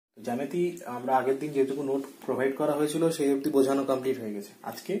জ্যামিতি আমরা আগের দিন যেটুকু নোট প্রোভাইড করা হয়েছিল সেই অবধি বোঝানো কমপ্লিট হয়ে গেছে।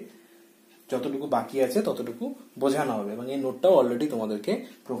 আজকে যতটুকু বাকি আছে ততটুকু বোঝানো হবে এবং এই নোটটাও অলরেডি তোমাদেরকে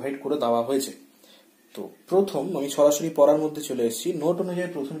প্রোভাইড করে দেওয়া হয়েছে। তো প্রথম আমি সরাসরি পড়ার মধ্যে চলে এসেছি। নোট অনুযায়ী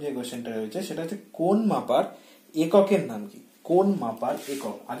প্রথম যে কোশ্চেনটা রয়েছে সেটা হচ্ছে কোণ মাপার এককের নাম কি? কোণ মাপার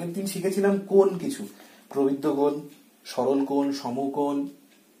একক। আগের দিন শিখেছিলাম কোণ কিছু, প্রবৃদ্ধ কোণ, সরল কোণ, সমকোণ,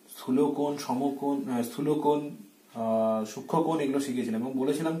 স্থূলকোণ, সমকোণ, স্থূলকোণ, সূক্ষ্মকোণ, এগুলো শিখেছিলাম এবং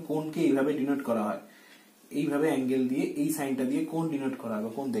বলেছিলাম কোণকে এইভাবে ডিনোট করা হয়, এইভাবে অ্যাঙ্গেল দিয়ে এই সাইনটা দিয়ে কোণ ডিনোট করা হয়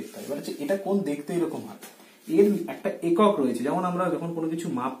বা কোণ দেখতে হয়। এবার হচ্ছে এটা কোণ দেখতে এরকম হয়, এর একটা একক রয়েছে। যেমন আমরা যখন কোনো কিছু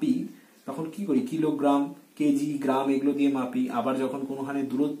মাপি তখন কি করি, কিলোগ্রাম, কেজি, গ্রাম এগুলো দিয়ে মাপি। আবার যখন কোনোখানে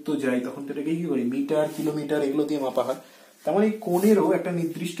দূরত্ব যাই তখন তো এটাকে কি করি, মিটার, কিলোমিটার এগুলো দিয়ে মাপা হয়। তার মানে এই কোণেরও একটা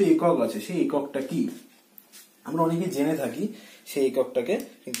নির্দিষ্ট একক আছে। সেই এককটা কি আমরা অনেকে জেনে থাকি সেই এককটাকে,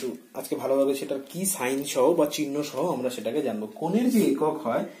 কিন্তু আজকে ভালোভাবে সেটার কি সাইন সহ বা চিহ্ন সহ আমরা সেটাকে জানবো। কোণের যে একক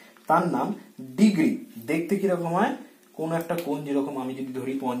হয় তার নাম ডিগ্রি। দেখতে কিরকম হয়, কোন একটা কোণ যেরকম আমি যদি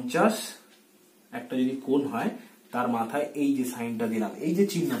ধরি 50, একটা যদি কোণ হয় তার মাথায় এই যে সাইনটা দিলাম, এই যে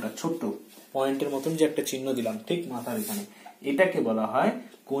চিহ্নটা ছোট্ট পয়েন্টের মতন যে একটা চিহ্ন দিলাম ঠিক মাথার এখানে, এটাকে বলা হয়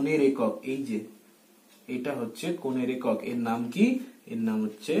কোণের একক। এই যে এটা হচ্ছে কোণের একক, এর নাম কি? এর নাম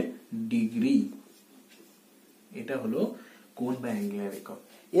হচ্ছে ডিগ্রি। এটা হলো কোণ বা অ্যাঙ্গেলের একক।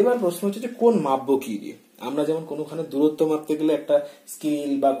 এবার প্রশ্ন হচ্ছে যে কোণ মাপবো কি দিয়ে? আমরা যেমন কোনোখানে দূরত্ব মাপতে গেলে একটা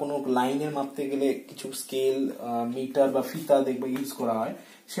স্কেল বা কোনো লাইনের মাপতে গেলে কিছু স্কেল, মিটার বা ফিতা দেখবে ইউজ করা হয়,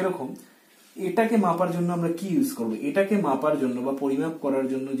 সেরকম এটাকে মাপার জন্য আমরা কি ইউজ করবো? এটাকে মাপার জন্য বা পরিমাপ করার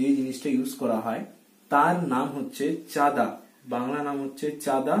জন্য যে জিনিসটা ইউজ করা হয় তার নাম হচ্ছে চাঁদা। বাংলা নাম হচ্ছে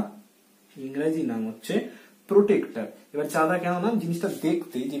চাঁদা, ইংরেজি নাম হচ্ছে প্রোটেক্টর। এবার চাঁদা কেন নাম? জিনিসটা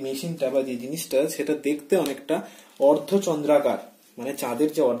দেখতে, যে মেশিনটা বা যে জিনিসটা সেটা দেখতে অনেকটা অর্ধচন্দ্রাকার, মানে চাঁদের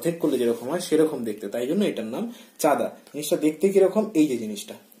যে অর্ধেক করলে যেরকম হয় সেরকম দেখতে, তাই জন্য এটার নাম চাঁদা। জিনিসটা দেখতে কিরকম, এই যে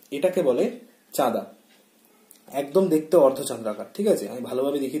জিনিসটা, এটাকে বলে চাঁদা। একদম দেখতে অর্ধচন্দ্রাকার, ঠিক আছে? আমি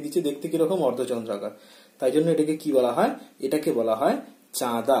ভালোভাবে দেখিয়ে দিচ্ছি দেখতে কিরকম, অর্ধচন্দ্রাকার, তাই জন্য এটাকে কি বলা হয়? এটাকে বলা হয়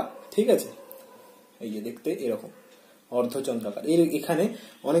চাঁদা, ঠিক আছে? এই যে দেখতে এরকম অর্ধচন্দ্রাকার। এর এখানে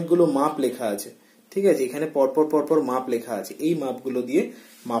অনেকগুলো মাপ লেখা আছে, ঠিক আছে? এখানে পরপর পরপর মাপ লেখা আছে, এই মাপগুলো দিয়ে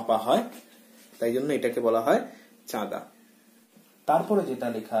মাপা হয়, তাই জন্য এটাকে বলা হয় চাঁদা। তারপরে যেটা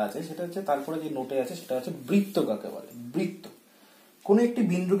লেখা আছে সেটা হচ্ছে, তারপরে যে নোটে আছে সেটা হচ্ছে বৃত্ত কাকে বলে? বৃত্ত কোন একটি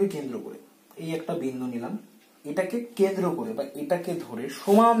বিন্দুকে কেন্দ্র করে, এই একটা বিন্দু নিলাম, এটাকে কেন্দ্র করে বা এটাকে ধরে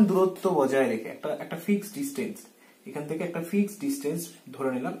সমান দূরত্ব বজায় রেখে একটা ফিক্সড ডিস্টেন্স, এখান থেকে একটা ফিক্সড ডিস্টেন্স ধরে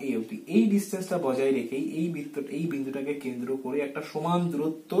নিলাম এই অবধি, এই ডিস্টেন্সটা বজায় রেখেই এই বিন্দুটাকে কেন্দ্র করে একটা সমান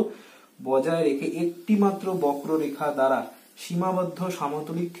দূরত্ব বজায় রেখে একটি মাত্র বক্ররেখা দ্বারা সীমাবদ্ধ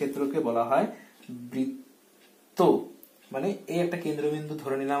সমতলিক ক্ষেত্রকে বলা হয় বৃত্ত। মানে এই একটা কেন্দ্রবিন্দু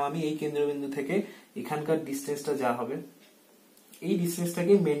ধরে নিলাম আমি, এই কেন্দ্রবিন্দু থেকে এখানকার ডিস্টেন্সটা যা হবে এই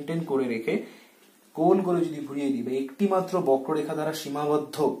ডিস্টেন্সটাকে মেনটেন করে রেখে গোল করে যদি ঘুরিয়ে দিবে একটি মাত্র বক্ররেখা দ্বারা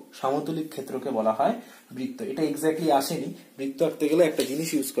সীমাবদ্ধ সমতলিক ক্ষেত্রকে বলা হয় বৃত্ত। এটা এক্স্যাক্টলি আসেনি, বৃত্ত আঁকতে গেলে একটা জিনিস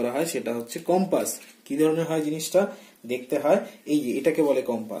ইউজ করা হয়, সেটা হচ্ছে কম্পাস। কি ধরনের হয় জিনিসটা? দেখতে হয় এই যে, এটাকে বলে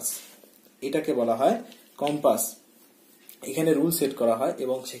কম্পাস, এটাকে বলা হয় কম্পাস। এখানে রুল সেট করা হয়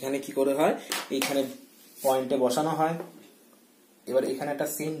এবং সেখানে কি করে হয়, এইখানে পয়েন্টে বসানো হয়। এবার এখানে একটা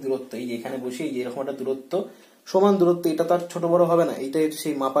সেম দূরত্ব, এই যে এখানে বসে এই যে এরকম একটা দূরত্ব, সমান দূরত্ব, এটা তার ছোট বড় হবে না, এটা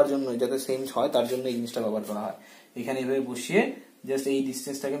সেই মাপার জন্য যাতে সেম হয় তার জন্য এই জিনিসটা ব্যবহার করা হয়। এখানে এভাবে বসিয়ে জাস্ট এই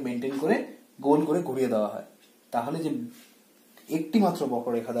ডিস্টেন্সটাকে মেনটেন করে গোল করে ঘুরিয়ে দেওয়া হয়, তাহলে যে একটি মাত্র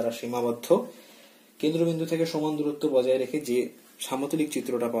বক্ররেখা দ্বারা সীমাবদ্ধ কেন্দ্রবিন্দু থেকে সমান দূরত্ব বজায় রেখে যে সমতলিক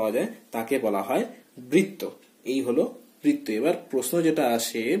চিত্রটা পাওয়া যায় তাকে বলা হয় বৃত্ত। এই হলো বৃত্ত। এবার প্রশ্ন যেটা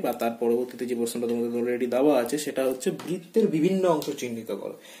আসে বা তার পরবর্তীতে যে প্রশ্নটা তোমাদের অলরেডি দেওয়া আছে সেটা হচ্ছে বৃত্তের বিভিন্ন অংশ চিহ্নিত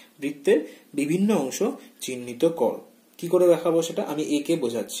করো। বৃত্তের বিভিন্ন অংশ চিহ্নিত করো। কি করে দেখাবো সেটা আমি একে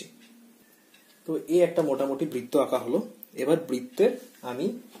বোঝাচ্ছি। তো এই একটা মোটামুটি বৃত্ত আঁকা হলো। এবার বৃত্তের আমি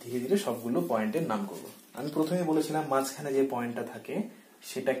ধীরে ধীরে সবগুলো পয়েন্টের নাম করব। আমি প্রথমে বলেছিলাম মাঝখানে যে পয়েন্টটা থাকে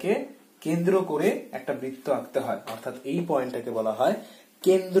সেটাকে কেন্দ্র করে একটা বৃত্ত আঁকতে হয়, অর্থাৎ এই পয়েন্টটাকে বলা হয়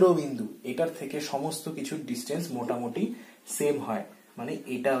কেন্দ্রবিন্দু। এটার থেকে সমস্ত কিছু ডিস্টেন্স মোটামুটি সেম হয়, মানে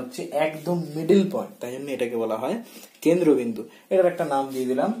এটা হচ্ছে একদম মিডল পয়েন্ট, তাই জন্য এটাকে বলা হয় কেন্দ্রবিন্দু। এটার একটা নাম দিয়ে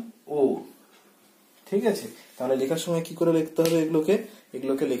দিলাম ও, ঠিক আছে? তাহলে লেখার সময় কি করে লিখতে হবে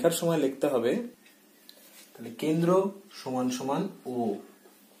এগুলোকে লেখার সময় লিখতে হবে তাহলে কেন্দ্র সমান সমান ও,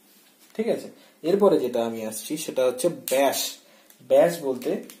 ঠিক আছে? এরপরে যেটা আমি আসছি সেটা হচ্ছে ব্যাস। ব্যাস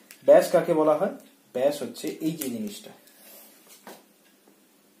বলতে, ব্যাস কাকে বলা হয়? ব্যাস হচ্ছে এই যে জিনিসটা,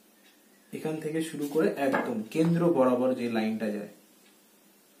 এখান থেকে শুরু করে একদম কেন্দ্র বরাবর যে লাইনটা যায়,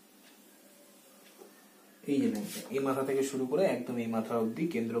 এই যে লাইনটা, এই মাথা থেকে শুরু করে একদম এই মাথা অবধি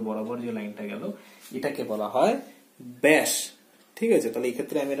কেন্দ্র বরাবর যে লাইনটা গেল এটাকে বলা হয় ব্যাস, ঠিক আছে, তাহলে এই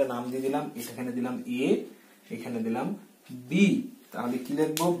ক্ষেত্রে আমি এটা নাম দিয়ে দিলাম, এখানে দিলাম এ, এখানে দিলাম বি। তাহলে কি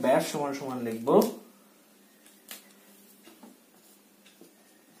লিখবো, ব্যাস সমান সমান লিখবো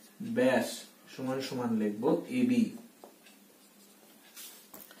ব্যাস সমান সমান লিখবো এ বি।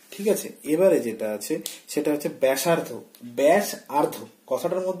 ঠিক আছে, এবারে যেটা আছে সেটা হচ্ছে ব্যাসার্ধ। ব্যাসার্ধ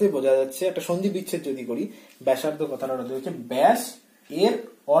কথাটার মধ্যে বোঝা যাচ্ছে, একটা সন্ধি বিচ্ছেদ যদি করি, ব্যাসার্ধ কথাটার অর্থ হচ্ছে ব্যাস এর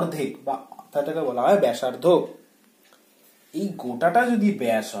অর্ধেক, বা তাটাকে বলা হয় ব্যাসার্ধ। এই গোটাটা যদি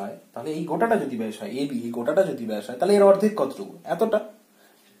ব্যাস হয়, তাহলে এই গোটাটা যদি ব্যাস হয় এবি, এই গোটাটা যদি ব্যাস হয়, তাহলে এর অর্ধেক কতটুকু, এতটা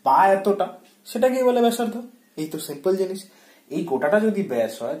বা এতটা, সেটাকেই বলে ব্যাসার্ধ। এই তো সিম্পল জিনিস। এই গোটাটা যদি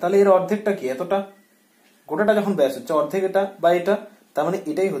ব্যাস হয়, তাহলে এর অর্ধেকটা কি, এতটা। গোটাটা যখন ব্যাস হচ্ছে, অর্ধেক এটা বা এটা, তার মানে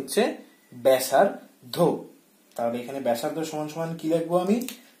এটাই হচ্ছে ব্যাসার্ধ। তাহলে এখানে ব্যাসার্ধ সমান সমান কি লিখবো আমি,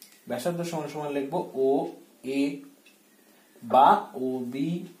 ব্যাসার্ধ সমান সমান লিখবো ও এ বা ও বি,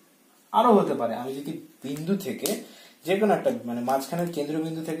 আরো হতে পারে। আমি যদি বিন্দু থেকে যে কোনো একটা মানে মাঝখানের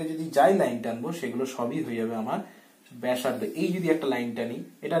কেন্দ্রবিন্দু থেকে যদি যাই লাইন টানবো, সেগুলো সবই হয়ে যাবে আমার ব্যাসার্ধ। এই যদি একটা লাইন টানি,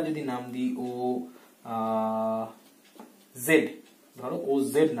 এটা যদি নাম দিই ও জেড, ধরো ও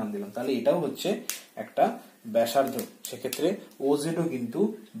জেড নাম দিলাম, তাহলে এটাও হচ্ছে একটা ব্যাসার্ধ। সেক্ষেত্রে ও জেডও কিন্তু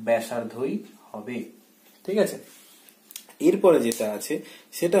ব্যাসার্ধই হবে। ঠিক আছে, এরপরে যেটা আছে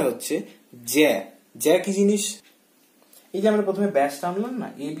সেটা হচ্ছে জ্যা। জ্যা কি জিনিস, এই যে আমরা প্রথমে ব্যাস টানলাম না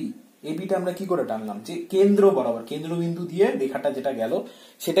এবি, এবিটা আমরা কি করে টানলাম, যে কেন্দ্র বরাবর, কেন্দ্রবিন্দু দিয়ে রেখাটা যেটা গেল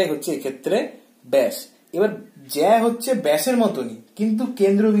সেটাই হচ্ছে এক্ষেত্রে ব্যাস। এবার জ্যা হচ্ছে ব্যাসের মতনই, কিন্তু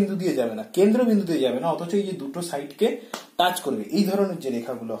কেন্দ্রবিন্দু দিয়ে যাবে না, কেন্দ্রবিন্দু দিয়ে যাবে না, অথচ এই যে দুটো সাইডকে টাচ করবে, এই ধরনের যে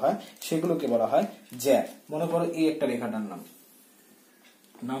রেখাগুলো হয় সেগুলোকে বলা হয় জ্যা। মনে করো এই একটা রেখা টানলাম,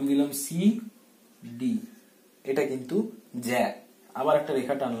 নাম দিলাম সি ডি, এটা কিন্তু জ্যা। আবার একটা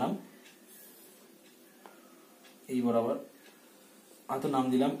রেখা টানলাম এই বরাবর, হয়তো নাম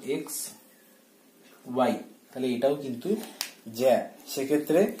দিলাম এক্স ওয়াই, তাহলে এটাও কিন্তু জ্যা।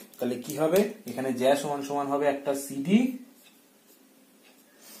 সেক্ষেত্রে তাহলে কি হবে, এখানে জ্যা সমান সমান হবে একটা সিডি,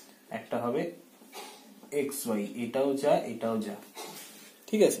 একটা হবে এক্স ওয়াই, এটাও যা এটাও যা।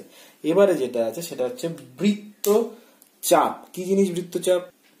 ঠিক আছে, এবারে যেটা আছে সেটা হচ্ছে বৃত্তচাপ। কি জিনিস বৃত্তচাপ,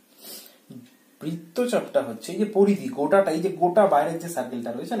 বৃত্তচাপটা হচ্ছে এই যে পরিধি, গোটাটা, এই যে গোটা বাইরের যে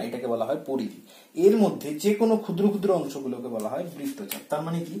সার্কেলটা রয়েছে না, এটাকে বলা হয় পরিধি। এর মধ্যে যে কোনো ক্ষুদ্র ক্ষুদ্র অংশগুলোকে বলা হয় বৃত্তচাপ। তার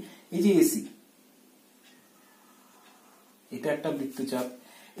মানে কি, এই যে এসি, এটা একটা বৃত্তচাপ।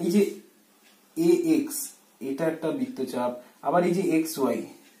 এই যে এ এক্স, এটা একটা বৃত্তচাপ। আবার এই যে এক্স ওয়াই,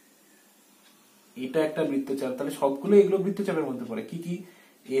 এটা একটা বৃত্তচাপ। তাহলে সবগুলো এগুলো বৃত্তচাপের মধ্যে পড়ে। কি কি,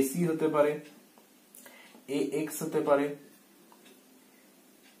 এসি হতে পারে, এ এক্স হতে পারে,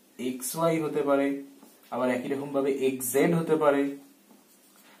 এক্স ওয়াই হতে পারে, আবার একই রকম ভাবে এক্স জেড হতে পারে,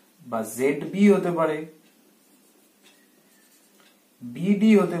 বা জেড বি হতে পারে,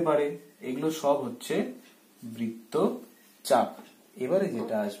 বিডি হতে পারে। এগুলো সব হচ্ছে বৃত্তচাপ। এবারে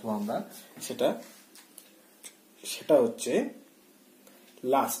যেটা আসবো আমরা সেটা সেটা হচ্ছে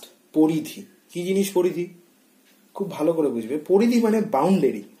লাস্ট, পরিধি। কি জিনিস পরিধি, খুব ভালো করে বুঝবে। পরিধি মানে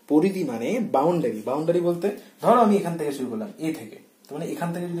বাউন্ডারি, পরিধি মানে বাউন্ডারি। বাউন্ডারি বলতে ধরো আমি এখান থেকে শুরু করলাম এ থেকে, মানে এখান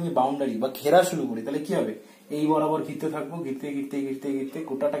থেকে যদি আমি বাউন্ডারি বা ঘেরা শুরু করি, তাহলে কি হবে, এই বরাবর ঘিরতে থাকবো, ঘিরতে ঘিরতে ঘিরতে ঘিরতে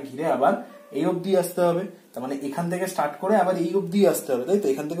গোটাটা ঘিরে আবার এই অবধি আসতে হবে। তার মানে এখান থেকে স্টার্ট করে আবার এই অবধি আসতে হবে, তাই তো।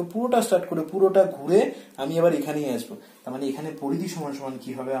 এখান থেকে পুরোটা স্টার্ট করে পুরোটা ঘুরে আমি আবার এখানেই আসবো। তার মানে এখানে পরিধি সমান সমান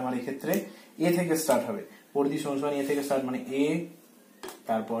কি হবে আমার, এক্ষেত্রে এ থেকে স্টার্ট হবে। পরিধি সমান সমান এ থেকে স্টার্ট মানে এ,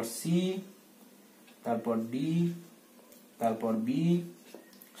 তারপর সি, তারপর ডি, তারপর বি,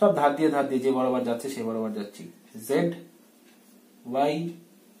 সব ধার দিয়ে যে বরাবর যাচ্ছে সে বরাবর যাচ্ছি, জেড ওয়াই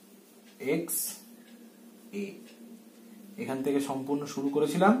এক্স এ। এখান থেকে সম্পূর্ণ শুরু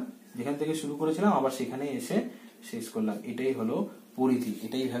করেছিলাম, যেখান থেকে শুরু করেছিলাম আবার সেখানে এসে শেষ করলাম। এটাই হলো পরিধি।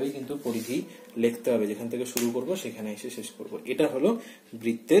 এটাই ভাবে কিন্তু পরিধি লিখতে হবে, যেখান থেকে শুরু করব সেখানে এসে শেষ করব। এটা হলো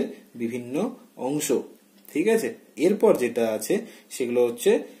বৃত্তের বিভিন্ন অংশ। ঠিক আছে, এরপর যেটা আছে সেগুলো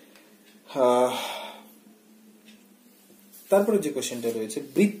হচ্ছে তারপরে যে কোশ্চেনটা রয়েছে,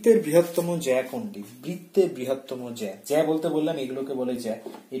 বৃত্তের বৃহত্তম জ্যা কোনটি। বৃত্তের বৃহত্তম জ্যা, জ্যা বলতে বললাম এগুলোকে বলে জ্যা।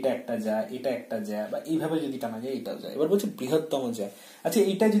 এটা একটা জ্যা, এটা একটা জ্যা, বা এইভাবে যদি টানা যায় এটাও জ্যা। এবার বলছে বৃহত্তম জ্যা। আচ্ছা,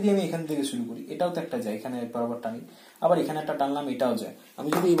 এইটা যদি আমি এখান থেকে শুরু করি, এটাও তো একটা জ্যা, এখানে বরাবর টানি, আবার এখানে একটা টানলাম, এটাও জ্যা। আমি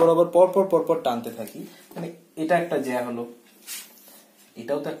যদি এই বরাবর পরপর পরপর টানতে থাকি, মানে এটা একটা জ্যা হলো,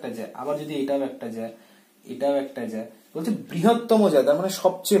 এটাও তো একটা জ্যা, আবার যদি এটাও একটা জ্যা, এটাও একটা জ্যা। বলছে বৃহত্তম জ্যা, তার মানে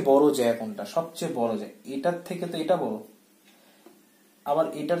সবচেয়ে বড় জ্যা কোনটা, সবচেয়ে বড় জ্যা। এটার থেকে তো এটা বড়, আবার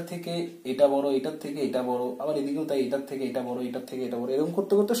এটার থেকে এটা বড়, এটার থেকে এটা বড়, আবার এদিকেও তাই, এটার থেকে এটা বড়, এটার থেকে এটা বড়, এরকম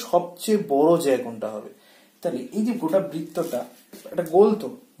করতে করতে সবচেয়ে বড় জ্যা কোনটা হবে। তাহলে এই যে গোটা বৃত্তটা একটা গোল, তো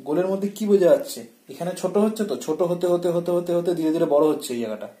গোলের মধ্যে কি বোঝা যাচ্ছে, এখানে ছোট হচ্ছে, তো ছোট হতে হতে হতে হতে হতে ধীরে ধীরে বড় হচ্ছে, এই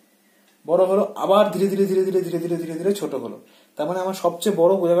জায়গাটা বড় হলো, আবার ধীরে ধীরে ধীরে ধীরে ধীরে ধীরে ধীরে ধীরে ছোট হলো। তার মানে আমার সবচেয়ে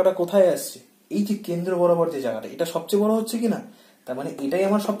বড় জায়গাটা কোথায় আসছে, এই যে কেন্দ্র বরাবর যে জায়গাটা, এটা সবচেয়ে বড় হচ্ছে কিনা, তার মানে এটাই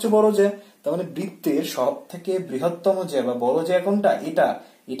আমার সবচেয়ে বড় জ্যা। তার মানে বৃত্তের সব থেকে বৃহত্তম জ্যা বা বড় জ্যা কোনটা, এটা।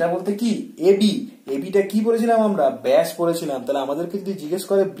 এটা বলতে কি এবি, এবিটা কি পড়েছিলাম আমরা, ব্যাস পড়েছিলাম। তাহলে আমাদেরকে যদি জিজ্ঞেস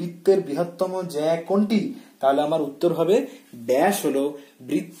করে বৃত্তের বৃহত্তম জ্যা কোনটি, তাহলে আমার উত্তর হবে ব্যাস হলো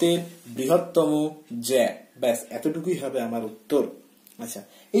বৃত্তের বৃহত্তম জ্যা। ব্যাস এতটুকুই হবে আমার উত্তর। আচ্ছা,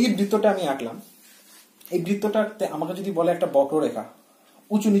 এই যে বৃত্তটা আমি আঁকলাম, এই বৃত্তটা আঁকতে আমাকে যদি বলে একটা বক্ররেখা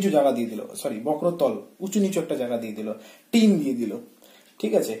উঁচু নিচু জায়গা দিয়ে দিল, সরি বক্রতল উঁচু নিচু একটা জায়গা দিয়ে দিল, টিন দিয়ে দিল,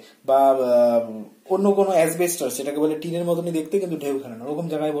 ঠিক আছে, বা অন্য কোনো অ্যাসবেস্টার, সেটাকে বলে টিনের মতনই দেখতে কিন্তু ঢেউ খেলানো, ওরকম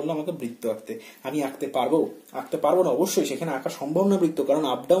জায়গায় বললো আমাকে বৃত্ত আঁকতে, আমি আঁকতে পারবো? আঁকতে পারবো না, অবশ্যই সেখানে আঁকা সম্ভব না বৃত্ত, কারণ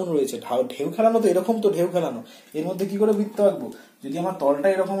আপ ডাউন রয়েছে। ঢেউ খেলানো তো এরকম, তো ঢেউ খেলানো, এর মধ্যে কি করে বৃত্ত আঁকবো? যদি আমার তলটা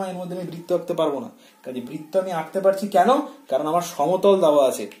এরকম হয়, এর মধ্যে আমি বৃত্ত আঁকতে পারবো না। কাজে বৃত্ত আমি আঁকতে পারছি কেন? কারণ আমার সমতল দেওয়া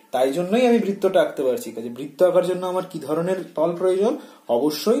আছে, তাই জন্যই আমি বৃত্তটা আঁকতে পারছি। কাজে বৃত্ত আঁকার জন্য আমার কি ধরনের তল প্রয়োজন?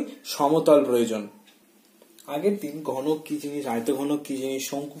 অবশ্যই সমতল প্রয়োজন। আগের দিন ঘনক কি জিনিস, আয়তঘনক কি জিনিস,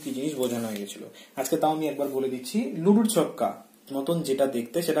 শঙ্কু কি জিনিস বোঝানো হয়ে গেছিল। আজকে তাও আমি একবার বলে দিচ্ছি। লুডুর ছক্কা মতন যেটা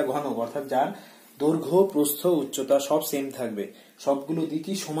দেখতে, সেটা ঘনক, অর্থাৎ যার দৈর্ঘ্য প্রস্থ উচ্চতা সব সেম থাকবে, সবগুলো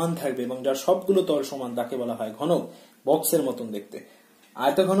দিকই সমান থাকবে এবং যার সবগুলো তল সমান, তাকে বলা হয় ঘনক। বক্সের মতন দেখতে।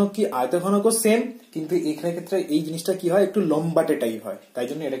 আয়তঘনক কি? আয়তঘনকও সেম, কিন্তু এখানে ক্ষেত্রে এই জিনিসটা কি হয়, একটু লম্বাটে টাইপ হয়, তাই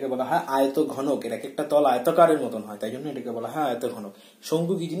জন্য এটাকে বলা হয় আয়তঘনক। এর এক একটা তল আয়তকারের মতন হয়, তাই জন্য এটাকে বলা হয় আয়তঘনক।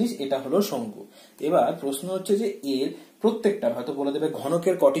 শঙ্কু কি জিনিস? এটা হলো শঙ্কু। এবার প্রশ্ন হচ্ছে যে এর প্রত্যেকটা হয়তো বলে দেবে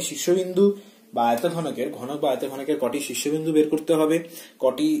ঘনকের কটি শীর্ষবিন্দু, বা আয়তঘনকের ঘনক বা আয়তঘনকের কটি শীর্ষবিন্দু বের করতে হবে,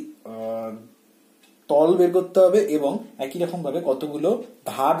 কটি তল বের করতে হবে, এবং একই রকম ভাবে কতগুলো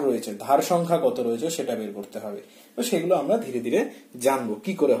ধার রয়েছে, ধার সংখ্যা কত রয়েছে সেটা বের করতে হবে। তো সেগুলো আমরা ধীরে ধীরে জানবো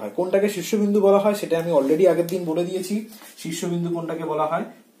কি করে হয়। কোনটাকে শীর্ষবিন্দু বলা হয় সেটা আমি অলরেডি আগের দিন বলে দিয়েছি। শীর্ষবিন্দু কোনটাকে বলা হয়,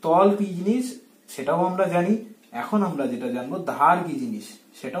 তল কি জিনিস সেটাও আমরা জানি। এখন আমরা যেটা জানবো ধার কি জিনিস,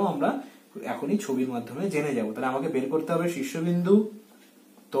 সেটাও আমরা এখনই ছবির মাধ্যমে জেনে যাবো। তাহলে আমাকে বের করতে হবে শীর্ষবিন্দু,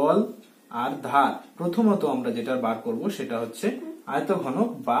 তল আর ধার। প্রথমত আমরা যেটা বার করব সেটা হচ্ছে আয়তঘনক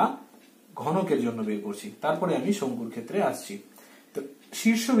বা ঘনকের জন্য বের করছি, তারপরে আমি শঙ্কুর ক্ষেত্রে আসছি। তো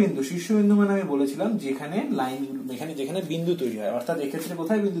শীর্ষবিন্দু, শীর্ষবিন্দু মানে আমি বলেছিলাম যেখানে লাইন, এখানে যেখানে বিন্দু তৈরি হয়, অর্থাৎ এক্ষেত্রে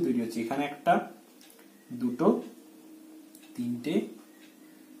কোথায় বিন্দু তৈরি হচ্ছে, এখানে একটা, দুটো, তিনটে,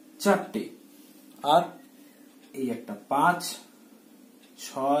 চারটে, আর এই একটা 5,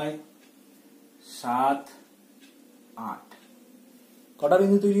 6, 7, 8, কটা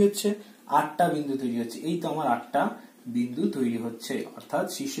বিন্দু তৈরি হচ্ছে? 8টা বিন্দু তৈরি হচ্ছে। এই তো আমার 8টা বিন্দু তৈরি হচ্ছে, অর্থাৎ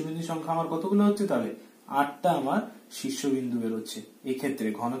শীর্ষবিন্দু সংখ্যা আমার কতগুলো হচ্ছে? তাহলে 8টা আমার শীর্ষবিন্দু বেরোচ্ছে। এই ক্ষেত্রে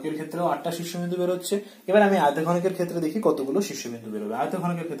ঘনকের ক্ষেত্রেও 8টা শীর্ষবিন্দু বেরোচ্ছে। এবার আমি আয়তঘনকের ক্ষেত্রে দেখি কতগুলো শীর্ষবিন্দু বেরোবে।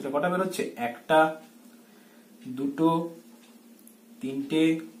 আয়তঘনকের ক্ষেত্রে কটা বেরোচ্ছে? একটা, দুটো, তিনটে,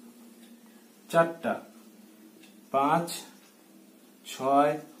 চারটা, 5, 6,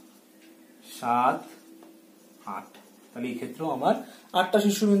 7, 8। তাহলে এই ক্ষেত্রেও আমার 8টা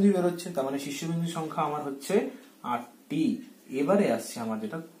শীর্ষবিন্দু বেরোচ্ছে, তার মানে শীর্ষবিন্দু সংখ্যা আমার হচ্ছে 8টি। এবারে আসছে আমার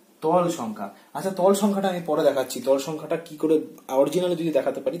যেটা তল সংখ্যা। আচ্ছা, তল সংখ্যাটা আমি পরে দেখাচ্ছি। তল সংখ্যাটা কি করে অরিজিনালি যদি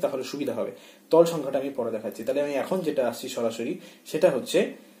দেখাতে পারি তাহলে সুবিধা হবে। তল সংখ্যাটা আমি পরে দেখাচ্ছি। তাহলে আমি এখন যেটা আসছি সরাসরি, সেটা হচ্ছে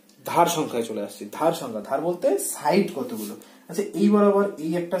ধার সংখ্যায় চলে আসছি। ধার সংখ্যা, ধার বলতে সাইড কতগুলো। আচ্ছা, এই বরাবর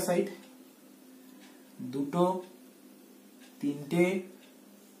এই একটা সাইড, দুটো, তিনটে,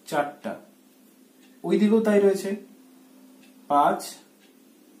 চারটা, ওই দিকেও তাই রয়েছে, 5,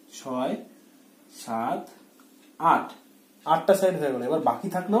 6, 7, 8, 8টা সাইড হয়ে গেল। এবার বাকি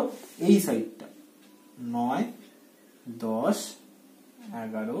থাকলো এই সাইডটা, 9, 10,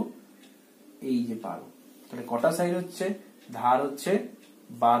 11, এই যে 12। তাহলে কটা সাইড হচ্ছে? ধার হচ্ছে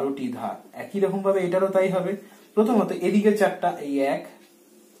 12টি ধার। একই রকম ভাবে এটারও তাই হবে। প্রথমত এদিকে 4টা, এই 1,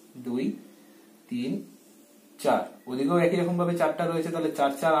 2, 3, 4, ওদিকেও একই রকম ভাবে 4টা রয়েছে, তাহলে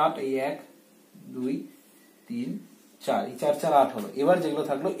 4, 4, 8, এই 1, 2, 3, 4, এই 4, 4, 8 হলো। এবার যেগুলো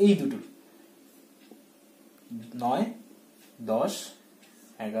থাকলো এই দুটো, 9, 10,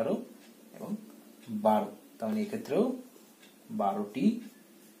 11 এবং 12, তাহলে এক্ষেত্রেও 12টি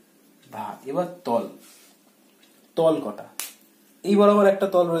ধার। এবার তল, তল কটা? এই বরাবর একটা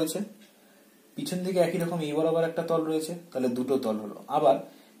তল রয়েছে, পিছন দিকে একই রকম এই বরাবর একটা তল রয়েছে, তাহলে দুটো তল হলো। আবার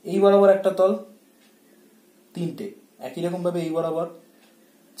এই বরাবর একটা তল, 3টে, একই রকম ভাবে এই বরাবর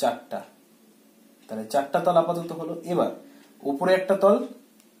 4টা, তাহলে 4টা তল আপাতত হলো। এবার উপরে একটা তল,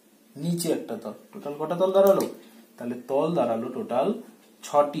 নিচে একটা তল, টোটাল কটা তল দাঁড়ালো? তাহলে তল দাঁড়ালো টোটাল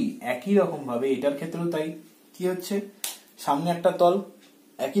 6টি। একই রকম ভাবে এটার ক্ষেত্রেও তাই। কি হচ্ছে? সামনে একটা তল,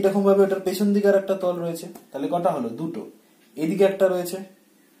 একই রকম ভাবে ওটার পেছন দিকে আর একটা তল রয়েছে, তাহলে কটা হলো? দুটো। এদিকে একটা রয়েছে,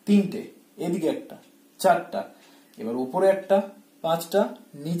 3টে, এদিকে একটা, 4টা। এবার উপরে একটা, 5টা,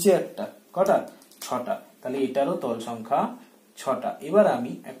 নিচে একটা, কটা? 6টা। তাহলে এটারও তল সংখ্যা 6টা। এবার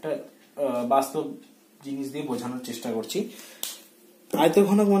আমি একটা বাস্তব জিনিস দিয়ে বোঝানোর চেষ্টা করছি।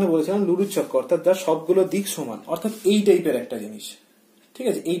 আয়তঘনক মানে বলেছিলাম লুডুর চক্র, অর্থাৎ যার সবগুলো দিক সমান, অর্থাৎ এই টাইপের একটা জিনিস। ঠিক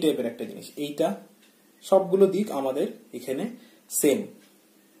আছে, এই টাইপের একটা জিনিস, এইটা সবগুলো দিক আমাদের এখানে সেম,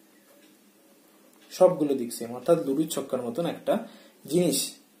 সবগুলো দিক সেম, অর্থাৎ লুডুর ছক্কার মতন একটা জিনিস,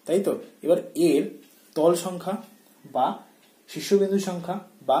 তাই তো। এবার এর তল সংখ্যা বা শীর্ষবিন্দু সংখ্যা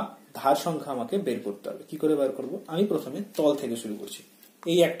বা ধার সংখ্যা আমাকে বের করতে হবে। কি করে বের করব? আমি প্রথমে তল থেকে শুরু করছি।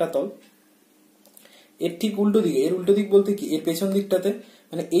 এই একটা তল, এর ঠিক উল্টো দিকে, এর উল্টো দিক বলতে কি, এর পেছন দিকটাতে,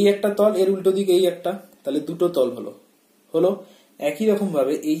 মানে এই একটা তল, এর উল্টো দিকে এই একটা, তাহলে দুটো তল হলো। একই রকম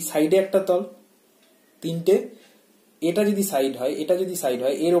ভাবে এই সাইডে একটা তল, 3টে। এটা যদি সাইড হয়, এটা যদি সাইড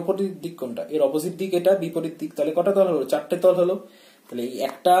হয়, এর অপোজিট দিক কোনটা? এর অপোজিট দিক এটা, বিপরীত দিক, তাহলে কটা তল হলো? 4টে তল হলো। তাহলে এই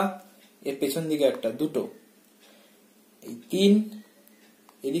একটা, এর পেছন দিকে একটা, দুটো, এই 3,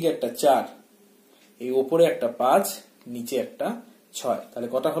 এদিকে একটা 4, এই ওপরে একটা 5, নিচে একটা 6। তাহলে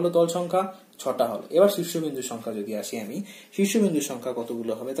কটা হলো তল সংখ্যা? 6টা হলো। এবার শীর্ষবিন্দুর সংখ্যা যদি আসি আমি, শীর্ষবিন্দুর সংখ্যা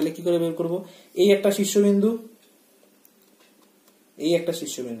কতগুলো হবে? তাহলে কি করে বের করব? এই একটা শীর্ষবিন্দু, এই একটা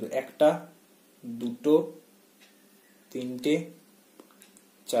শীর্ষবিন্দু, একটা, দুটো, 3টে,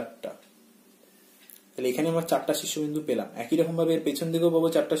 4টা। তাহলে এখানে আমরা 4টা শীর্ষবিন্দু পেলাম। একই রকম ভাবে এর পেছন দিকেও পাবো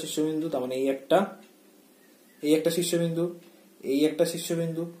 4টা শীর্ষবিন্দু, তার মানে এই একটা শীর্ষবিন্দু, এই একটা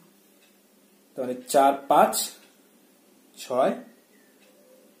শীর্ষবিন্দু, তার মানে 4, 5, 6,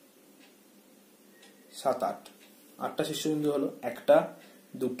 7, 8, 8টা শীর্ষবিন্দু হলো। একটা,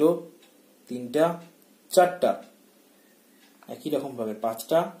 দুটো, 3টা, 4টা। একই রকম ভাবে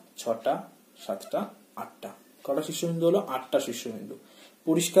 5টা, 6টা, 7টা, 8টা। কটা শীর্ষবিন্দু হলো? 8টা শীর্ষবিন্দু।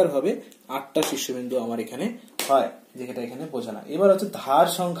 পরিষ্কার ভাবে 8টা শীর্ষবিন্দু আমার এখানে হয়, যেটা এখানে বোঝালাম। এবার হচ্ছে ধার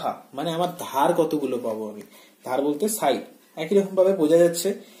সংখ্যা, মানে আমার ধার কতগুলো পাবো আমি? ধার বলতে সাইড। একই রকম ভাবে বোঝা যাচ্ছে,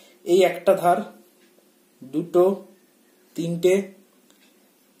 এই একটা ধার, দুটো, 3টে,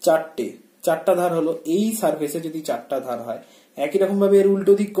 4টে, 4টা ধার হলো। এই সারফেসে যদি 4টা ধার হয়, একই রকম ভাবে এর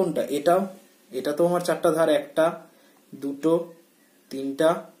উল্টো দিক কোনটা? এটা তো আমার 4টা ধার, একটা, দুটো, 3টা,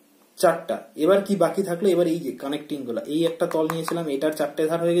 4টা। এবার কি বাকি থাকলো? এবার এই যে কানেক্টিং গুলা, এই একটা তল নিয়েছিলাম, এটার 4টে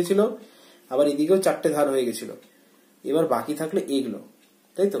ধার হয়ে গেছিল, আবার এদিকেও 4টে ধার হয়ে গেছিল। এবার বাকি থাকলো এইগুলো,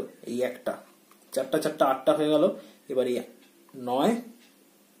 তাই তো। এই একটা, 4টা 4টা 8টা হয়ে গেল। এবার এই 9,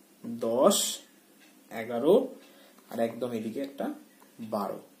 10, 11, আর একদম এদিকে একটা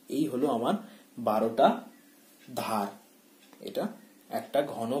 12। এই হলো আমার 12টা ধার। এটা একটা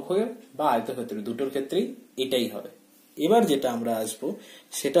ঘনক হয়ে বা আয়তক্ষেত্র, দুটোর ক্ষেত্রেই এটাই হবে। এবার যেটা আমরা আসবো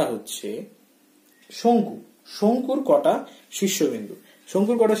সেটা হচ্ছে শঙ্কু। শঙ্কুর কটা শীর্ষবিন্দু?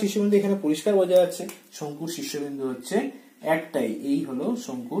 শঙ্কুর কটা শীর্ষবিন্দু এখানে পরিষ্কার বোঝা যাচ্ছে। শঙ্কুর শীর্ষবিন্দু হচ্ছে একটাই, এই হলো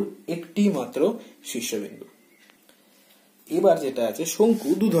শঙ্কুর একটি মাত্র শীর্ষবিন্দু। এবার যেটা আছে, শঙ্কু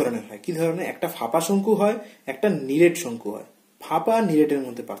দু ধরনের হয়। কি ধরনের? একটা ফাঁপা শঙ্কু হয়, একটা নিরেট শঙ্কু হয়। ফাঁপা নিরেটের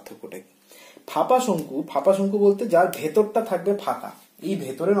মধ্যে পার্থক্যটা কি? ফাঁপা শঙ্কু বলতে যার ভেতরটা থাকবে ফাঁকা, এই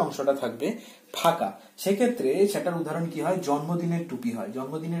ভেতরের অংশটা থাকবে ফাঁকা। সেক্ষেত্রে সেটার উদাহরণ কি হয়? জন্মদিনের টুপি হয়,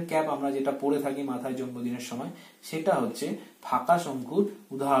 জন্মদিনের ক্যাপ আমরা যেটা পরে থাকি মাথায় জন্মদিনের সময়, সেটা হচ্ছে ফাঁকা শঙ্কুর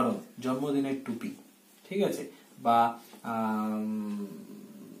উদাহরণ, জন্মদিনের টুপি। ঠিক আছে, বা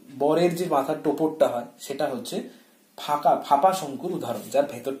বরের যে মাথার টোপরটা হয় সেটা হচ্ছে ফাঁপা শঙ্কুর উদাহরণ, যার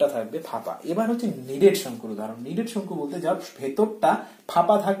ভেতরটা থাকবে ফাঁপা। এবার হচ্ছে নিরেট শঙ্কুর উদাহরণ। নিরেট শঙ্কু বলতে যার ভেতরটা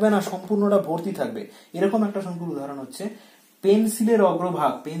ফাঁপা থাকবে না, সম্পূর্ণটা ভর্তি থাকবে। এরকম একটা শঙ্কুর উদাহরণ হচ্ছে পেন্সিলের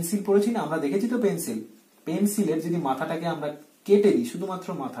অগ্রভাগ। পেন্সিল পড়েছি না আমরা, দেখেছি তো পেন্সিলের যদি মাথাটাকে আমরা কেটে দিই, শুধুমাত্র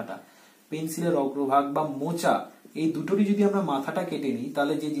মাথাটা, পেন্সিলের অগ্রভাগ বা মোচা, এই দুটোরই যদি আমরা মাথাটা কেটে নিই,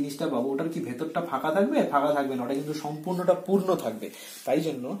 তাহলে যে জিনিসটা পাবো ওটার কি ভেতরটা ফাঁকা থাকবে? ফাঁকা থাকবে না, ওটা কিন্তু সম্পূর্ণটা পূর্ণ থাকবে। তাই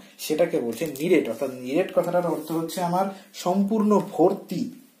জন্য সেটাকে বলছে নিরেট। অর্থাৎ নিরেট কথাটার অর্থ হচ্ছে আমার সম্পূর্ণ ভর্তি,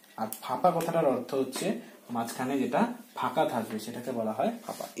 আর ফাঁপা কথাটার অর্থ হচ্ছে মাঝখানে যেটা ফাঁকা থাকবে সেটাকে বলা হয়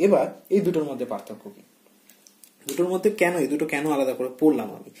ফাঁপা। এবার এই দুটোর মধ্যে পার্থক্য কি? দুটোর মধ্যে কেন এই দুটো কেন আলাদা করে পড়লাম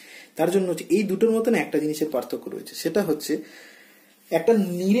আমি? তার জন্য হচ্ছে এই দুটোর মধ্যে একটা জিনিসের পার্থক্য রয়েছে, সেটা হচ্ছে একটা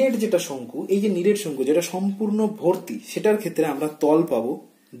নিরেট যেটা শঙ্কু, এই যে নিরেট শঙ্কু যেটা সম্পূর্ণ ভর্তি, সেটার ক্ষেত্রে আমরা তল পাবো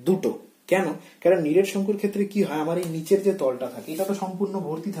দুটো। কেন? কারণ নিরেট শঙ্কুর ক্ষেত্রে কি হয়, আমার এই নিচের যে তলটা থাকে এটা তো সম্পূর্ণ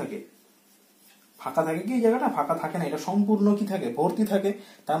ভর্তি থাকে, ফাঁকা থাকে কি? এই জায়গাটা ফাঁকা থাকে না, এটা সম্পূর্ণ কি থাকে? ভর্তি থাকে।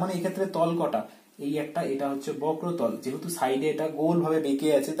 তার মানে এই ক্ষেত্রে তল কটা? এই একটা, এটা হচ্ছে বক্রতল। যেহেতু সাইডে এটা গোল ভাবে বেঁকে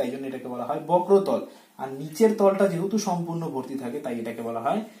আছে তাই জন্য এটাকে বলা হয় বক্রতল। আর নিচের তলটা যেহেতু সম্পূর্ণ ভর্তি থাকে তাই এটাকে বলা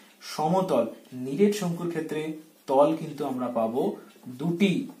হয় সমতল। নিরেট শঙ্কুর ক্ষেত্রে তল কিন্তু আমরা পাবো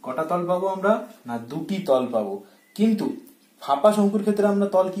দুটি। কটা তল পাবো আমরা? না, দুটি তল পাবো। কিন্তু ফাঁপা শঙ্কুর ক্ষেত্রে আমরা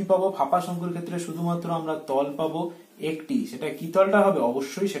তল কি পাবো? ফাঁপা শঙ্কুর ক্ষেত্রে শুধুমাত্র আমরা তল পাবো একটি। সেটা কি তলটা হবে?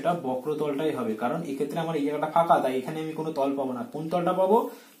 অবশ্যই সেটা বক্রতলটাই হবে, কারণ এক্ষেত্রে আমার এই জায়গাটা ফাঁকা, তাই এখানে আমি কোনো তল পাবো না। কোন তলটা পাবো?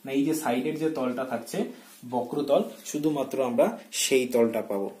 না, এই যে সাইডের যে তলটা থাকছে বক্রতল, শুধুমাত্র আমরা সেই তলটা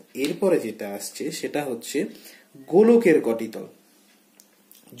পাবো। এরপরে যেটা আসছে সেটা হচ্ছে গোলকের কটি তল।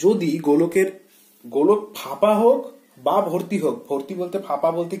 যদি গোলক ফাঁপা হোক বা ভর্তি হোক, ভর্তি বলতে ফাঁপা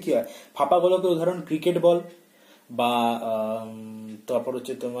বলতে কি হয়, ফাঁপা গোলকের উদাহরণ ক্রিকেট বল বা তারপর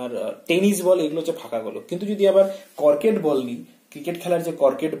হচ্ছে তোমার টেনিস বল, এগুলো হচ্ছে ফাঁকা গোলক। কিন্তু যদি আবার কর্কেট বল নিই, ক্রিকেট খেলার যে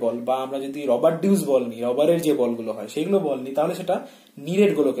কর্কেট বল, বা আমরা যদি রবার ডিউস বল নিই, রবারের যে বলগুলো হয় সেগুলো বল নিই, তাহলে সেটা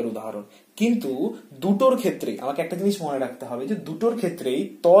নিরেট গোলকের উদাহরণ। কিন্তু দুটোর ক্ষেত্রে আমাকে একটা জিনিস মনে রাখতে হবে যে দুটোর ক্ষেত্রেই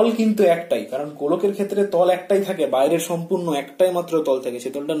তল কিন্তু একটাই, কারণ গোলকের ক্ষেত্রে তল একটাই থাকে, বাইরের সম্পূর্ণ একটাই মাত্র তল থাকে, সে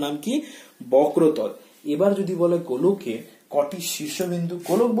তলটার নাম কি, বক্রতল। এবার যদি বলে গোলকে কটি শীর্ষবিন্দু,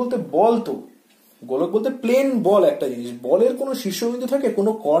 গোলক বলতে বল, তো গোলক বলতে প্লেন বল একটা জিনিস, বলের কোনো শীর্ষবিন্দু থাকে,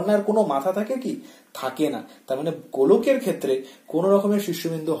 কোনো কর্নার, কোনো মাথা থাকে কি, থাকে না। তার মানে গোলকের ক্ষেত্রে কোন রকমের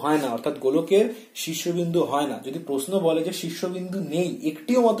শীর্ষবিন্দু হয় না, অর্থাৎ গোলকের শীর্ষবিন্দু হয় না। যদি প্রশ্ন বলে যে শীর্ষবিন্দু নেই,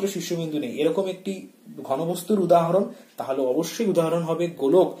 একটিও মাত্র শীর্ষবিন্দু নেই, এরকম একটি ঘনবস্তুর উদাহরণ, তাহলে অবশ্যই উদাহরণ হবে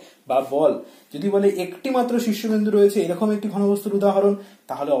গোলক বা বল। যদি বলে একটি মাত্র শীর্ষবিন্দু রয়েছে, এরকম একটি ঘনবস্তুর উদাহরণ,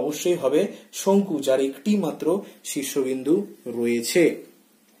 তাহলে অবশ্যই হবে শঙ্কু, যার একটি মাত্র শীর্ষবিন্দু রয়েছে।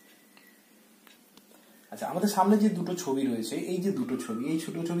 আচ্ছা, আমাদের সামনে যে দুটো ছবি রয়েছে, এই যে দুটো ছবি, এই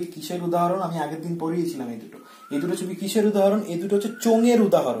ছোট ছবি কিসের উদাহরণ, আমি আগের দিন পড়িয়েছিলাম। এই দুটো ছবি কিসের উদাহরণ? এই দুটো হচ্ছে চোঙের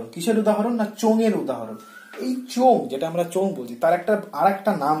উদাহরণ। কিসের উদাহরণ? না, চোঙের উদাহরণ। এই চোঙ, যেটা আমরা চোঙ বলছি, তার আর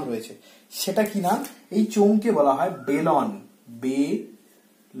একটা নাম রয়েছে। সেটা কি নাম? এই চোঙকে বলা হয় বেলন।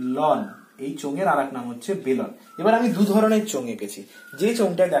 বেলন, এই চোঙের আর এক নাম হচ্ছে বেলন। এবার আমি দু ধরনের চোঙ এঁকেছি। যে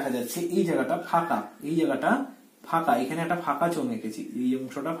চোঙটা দেখা যাচ্ছে এই জায়গাটা ফাঁকা, এই জায়গাটা ফাঁকা, এখানে একটা ফাঁকা চোঙ এঁকেছি, এই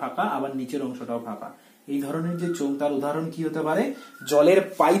অংশটা ফাঁকা, আবার নিচের অংশটাও ফাঁকা। এই ধরনের যে চোঙ, তার উদাহরণ কি হতে পারে? জলের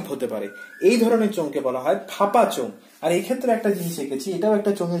পাইপ হতে পারে। এই ধরনের চোঙকে বলা হয় ফাঁপা চোঙ। আর এই ক্ষেত্রে একটা জিনিস এঁকেছি, এটাও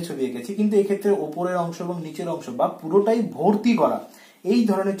একটা চোঙের ছবি এঁকেছি, কিন্তু এই ক্ষেত্রে ওপরের অংশ এবং নিচের অংশ বা পুরোটাই ভর্তি করা। এই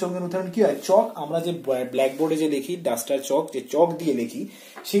ধরনের চোঙের উদাহরণ কি হয়? চক, আমরা যে ব্ল্যাকবোর্ডে যে লিখি, ডাস্টার চক, যে চক দিয়ে লিখি,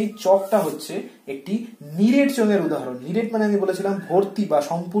 সেই চকটা হচ্ছে একটি নিরেট চোঙের উদাহরণ। নিরেট মানে আমি বলেছিলাম ভর্তি বা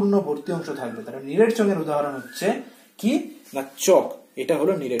সম্পূর্ণ ভর্তি অংশ থাকবে, তাহলে নিরেট চোঙের উদাহরণ হচ্ছে কি না, চক। এটা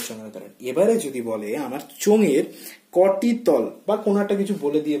হলো নিরেট চোঙের উদাহরণ। এবারে যদি বলে আমার চোঙের কটি তল, বা কোন একটা কিছু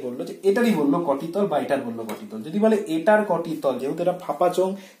বলে দিয়ে বললো যে এটারই বললো কটি তল, বা এটার বললো কটি তল, যদি বলে এটার কটি তল, যেহেতু এটা ফাঁপা চোঙ,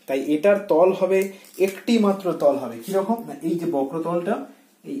 তাই এটার তল হবে একটি মাত্র তল হবে। কিরকম না, এই যে বক্রতলটা,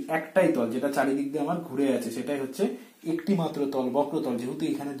 এই একটাই তল যেটা চারিদিক দিয়ে আমার ঘুরে আছে, সেটাই হচ্ছে একটি মাত্র তল, বক্রতল। যেহেতু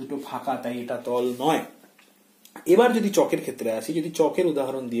এখানে দুটো ফাঁকা, তাই এটা তল নয়। এবার যদি চকের ক্ষেত্রে আসি, যদি চকের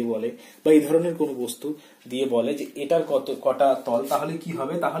উদাহরণ দিয়ে বলে বা এই ধরনের কোন বস্তু দিয়ে বলে যে এটার কটা তল, তাহলে কি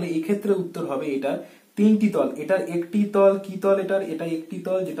হবে? তাহলে এই ক্ষেত্রে উত্তর হবে এটার তিনটি তল। এটার একটি তল, কি তল এটার? এটা একটি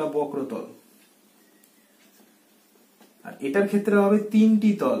তল, যেটা বক্রতল। আর এটার ক্ষেত্রে হবে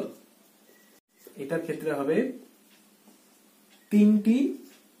তিনটি তল, এটার ক্ষেত্রে হবে তিনটি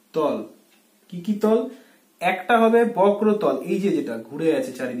তল। কি কি তল? একটা হবে বক্রতল, এই যে যেটা ঘুরে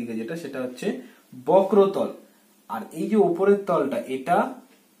আছে চারিদিকে, যেটা, সেটা হচ্ছে বক্রতল। আর এই যে উপরের তলটা, এটা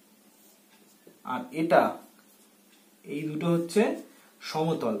আর এটা, এই দুটো হচ্ছে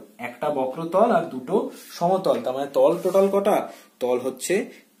সমতল। একটা বক্রতল আর দুটো সমতল, তার মানে তল টোটাল কটা? তল হচ্ছে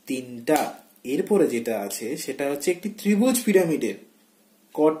তিনটা। এরপরে যেটা আছে সেটা হচ্ছে একটি ত্রিভুজ পিরামিডের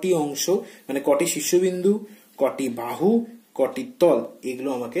কটি অংশ, মানে কটি শীর্ষবিন্দু, কটি বাহু, কটি তল, এগুলো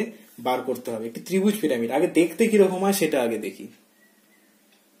আমাকে বার করতে হবে। একটি ত্রিভুজ পিরামিড আগে দেখতে কিরকম হয় সেটা আগে দেখি।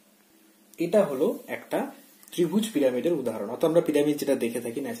 এটা হলো একটা ত্রিভুজ পিরামিডের উদাহরণ। অর্থাৎ আমরা পিরামিড যেটা দেখে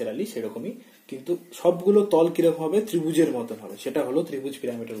থাকি ন্যাচারালি সেরকমই, কিন্তু সবগুলো তল কিরকম হবে? ত্রিভুজের মতন হবে। সেটা হলো ত্রিভুজ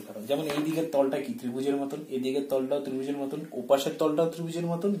পিরামিডের উদাহরণ। যেমন এই দিকের তলটা কি ত্রিভুজের মতন, এই দিকের তলটাও ত্রিভুজের মতন, ওপাশের তলটাও ত্রিভুজের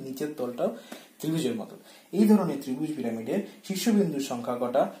মতন, নিচের তলটাও ত্রিভুজের মতন। এই ধরনের ত্রিভুজ পিরামিডের শীর্ষবিন্দুর সংখ্যা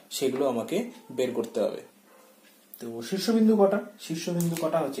কটা, সেগুলো আমাকে বের করতে হবে। তো শীর্ষবিন্দু কটা? শীর্ষবিন্দু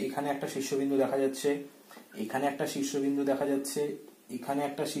কটা হচ্ছে, এখানে একটা শীর্ষবিন্দু দেখা যাচ্ছে, এখানে একটা শীর্ষবিন্দু দেখা যাচ্ছে, এখানে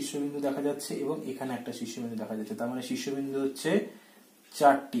একটা শীর্ষবিন্দু দেখা যাচ্ছে, এবং এখানে একটা শীর্ষবিন্দু দেখা যাচ্ছে। তার মানে শীর্ষবিন্দু হচ্ছে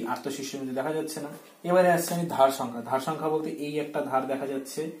চারটি, আর তো শীর্ষবিন্দু দেখা যাচ্ছে না। এবারে আসছে আমি ধার সংখ্যা। ধার সংখ্যা বলতে এই একটা ধার দেখা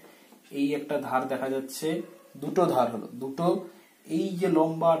যাচ্ছে, এই একটা ধার দেখা যাচ্ছে, দুটো ধার হলো, দুটো। এই যে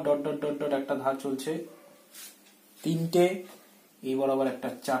লম্বা ডট ডট ডট ডট একটা ধার চলছে, তিনটে। এই বরাবর একটা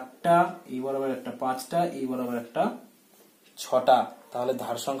চারটা, এই বরাবর একটা পাঁচটা, এই বরাবর একটা ছটা। তাহলে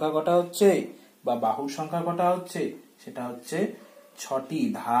ধার সংখ্যা কটা হচ্ছে, বা বাহুর সংখ্যা কটা হচ্ছে? সেটা হচ্ছে ছটি।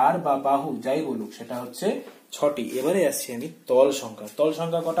 ধার বা বাহু যাই বলুক, সেটা হচ্ছে ছটি। এবারে আসছি আমি তল সংখ্যা। তল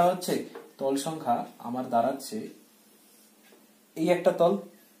সংখ্যা কটা হচ্ছে? তল সংখ্যা আমার দাঁড়াচ্ছে এই একটা তল,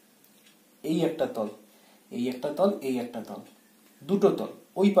 এই একটা তল, এই একটা তল, এই একটা তল, দুটো তল,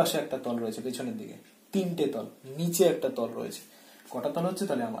 ওই পাশে একটা তল রয়েছে পেছনের দিকে, তিনটে তল, নিচে একটা তল রয়েছে। কটা তল হচ্ছে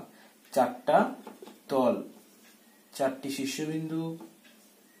তাহলে আমার? চারটা তল, চারটি শীর্ষবিন্দু,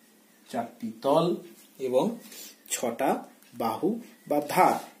 চারটি তল, এবং 6টা বাহু বা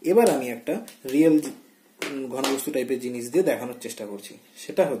ধার। এবার আমি একটা রিয়েল ঘনবস্তু টাইপের জিনিস দিয়ে দেখানোর চেষ্টা করছি।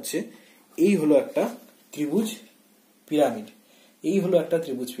 সেটা হচ্ছে এই হলো একটা ত্রিভুজ পিরামিড। এই হলো একটা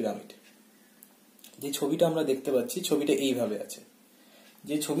ত্রিভুজ পিরামিড। যে ছবিটা আমরা দেখতে পাচ্ছি, ছবিটা এইভাবে আছে।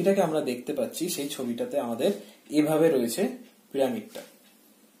 যে ছবিটাকে আমরা দেখতে পাচ্ছি সেই ছবিটাতে আমাদের এভাবে রয়েছে পিরামিডটা।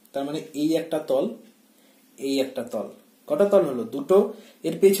 তার মানে এই একটা তল, এই একটা তল। কটা তল হলো? দুটো।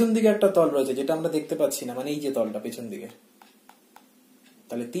 এর পেছন দিকে একটা তল রয়েছে যেটা আমরা দেখতে পাচ্ছি না, মানে এই যে তলটা পেছন দিকে।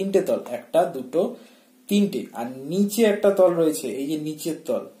 তাহলে 3টে তল, 1, 2, 3টে। আর নিচে একটা তল রয়েছে, এই যে নিচের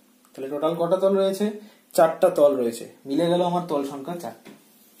তল। তাহলে টোটাল কটা তল রয়েছে? 4টা তল রয়েছে। মিলে গেল আমার তল সংখ্যা 4টি।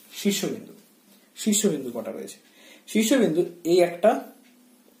 শীর্ষবিন্দু, শীর্ষবিন্দু কটা রয়েছে? শীর্ষবিন্দু এই একটা,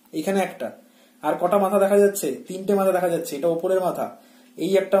 এখানে একটা। আর কটা মাথা দেখা যাচ্ছে? 3টে মাথা দেখা যাচ্ছে। এটা ওপরের মাথা,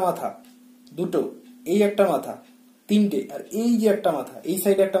 এই একটা মাথা, 2টো, এই একটা মাথা, 3টে। আর এই যে একটা মাথা, এই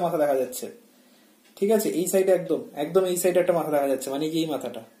সাইডে একটা মাথা দেখা যাচ্ছে। ঠিক আছে, এই সাইডে একদম একদম এই সাইডে একটা মাথা দেখা যাচ্ছে, মানে এই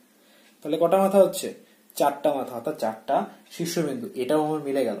মাথাটা। তাহলে কটা মাথা হচ্ছে? 4টা মাথা, অর্থাৎ 4টা শীর্ষবিন্দু। এটাও আমার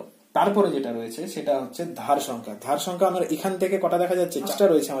মিলে গেল। তারপরে যেটা রয়েছে সেটা হচ্ছে ধার সংখ্যা। ধার সংখ্যা আমার এখান থেকে কটা দেখা যাচ্ছে? 4টা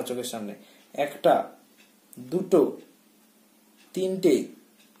রয়েছে আমার চোখের সামনে। 1, 2, 3টে,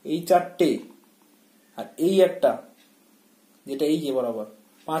 এই 4টে, আর এই একটা যেটা এই যে বরাবর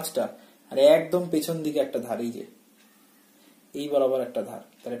 5টা। আর একদম পেছন দিকে একটা ধার, এই যে এই বরাবর একটা ধার।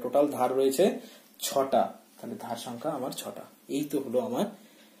 তাহলে টোটাল ধার রয়েছে 6টা। তাহলে ধার সংখ্যা আমার 6টা। এই তো হলো আমার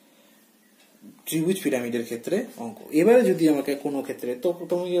ত্রিভুজ পিরামিডের ক্ষেত্রে অঙ্ক। এবারে যদি আমাকে কোনো ক্ষেত্রে, তো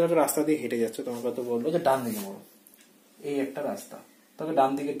তুমি রাস্তা দিয়ে হেঁটে যাচ্ছ, তোমাকে তো বললো যে ডান দিকে মোড়ো, এই একটা রাস্তা, তবে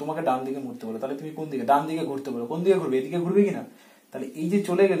তোমাকে ডান দিকে মুড়তে বলো, তাহলে তুমি কোন দিকে? ডান দিকে ঘুরতে বলো। কোন দিকে ঘুরবে? এদিকে ঘুরবে কিনা? তাহলে এই যে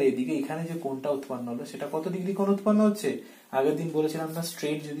চলে গেলে এদিকে, এখানে যে কোণটা উৎপন্ন হলো সেটা কত ডিগ্রি কোণ উৎপন্ন হচ্ছে? আগের দিন বলেছিলাম না,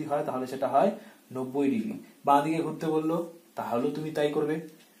 স্ট্রেট যদি হয় তাহলে সেটা হয় 90 ডিগ্রি। বাঁ দিকে ঘুরতে বললো, তাহলেও তুমি তাই করবে,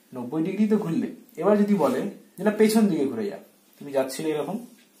 90 ডিগ্রি তো ঘুরলে। এবার যদি বলে যেটা পেছন দিকে ঘুরে যাও, তুমি যাচ্ছিলে এরকম,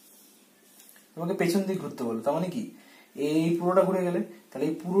 তোমাকে পেছন দিকে ঘুরতে বললো, তার মানে কি এই পুরোটা ঘুরে গেলে। তাহলে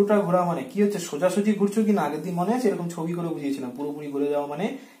এই পুরোটা ঘোরা মানে কি হচ্ছে? সোজাসুজি ঘুরছো কিনা? আগের দিন মনে আছে এরকম ছবি করে বুঝিয়েছিলাম, পুরোপুরি ঘুরে যাওয়া মানে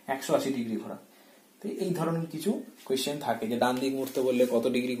 180 ডিগ্রি ঘোরা। তো এই ধরনের কিছু কোয়েশ্চেন থাকে, যে ডান দিক মুড়তে বললে কত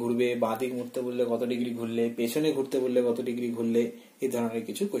ডিগ্রি ঘুরবে, বাঁ দিক মুড়তে বললে কত ডিগ্রি ঘুরলে, পেছনে ঘুরতে বললে কত ডিগ্রি ঘুরলে, এই ধরনের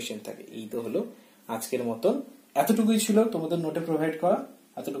কিছু কোয়েশ্চেন থাকে। এই তো হলো আজকের মতন। এতটুকুই ছিল তোমাদের নোটে প্রোভাইড করা,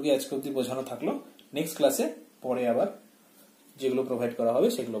 এতটুকুই আজকে অব্দি বোঝানো থাকলো। নেক্সট ক্লাসে পরে আবার যেগুলো প্রোভাইড করা হবে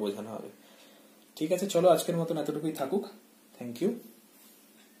সেগুলো বোঝানো হবে। ঠিক আছে, চলো আজকের মতন এতটুকুই থাকুক। Thank you.